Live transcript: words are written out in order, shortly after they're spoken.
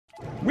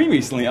We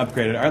recently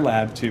upgraded our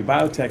lab to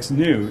Biotek's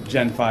new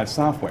Gen5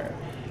 software,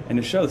 and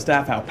to show the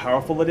staff how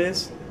powerful it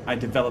is, I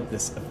developed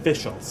this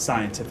official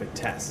scientific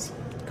test.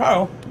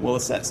 Carl will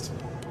assist.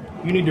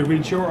 You need to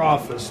reach your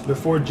office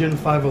before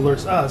Gen5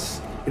 alerts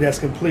us it has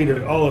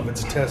completed all of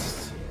its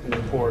tests and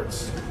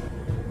reports.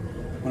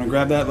 Want to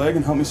grab that leg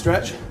and help me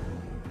stretch?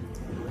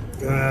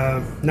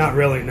 Not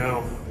really,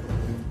 no.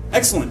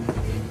 Excellent.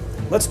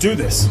 Let's do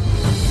this.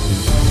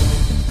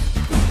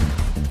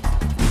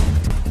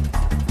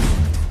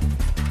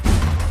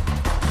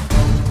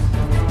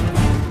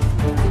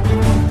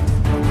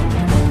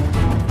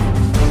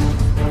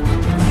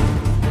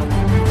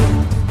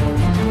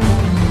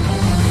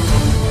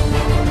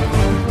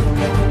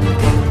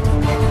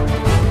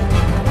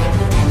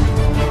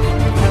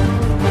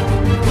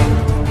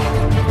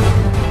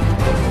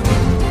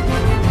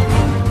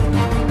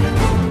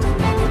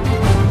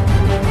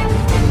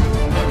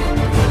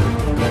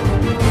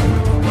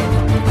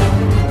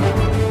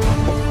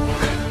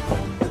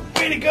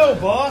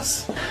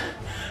 Boss?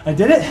 I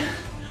did it?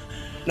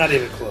 Not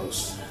even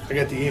close. I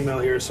got the email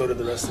here, so did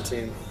the rest of the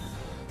team.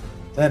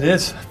 That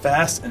is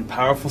fast and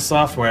powerful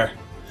software.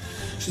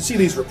 You should see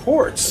these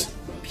reports.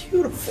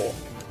 Beautiful.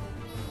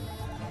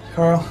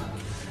 Carl,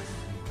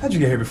 how'd you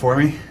get here before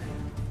me?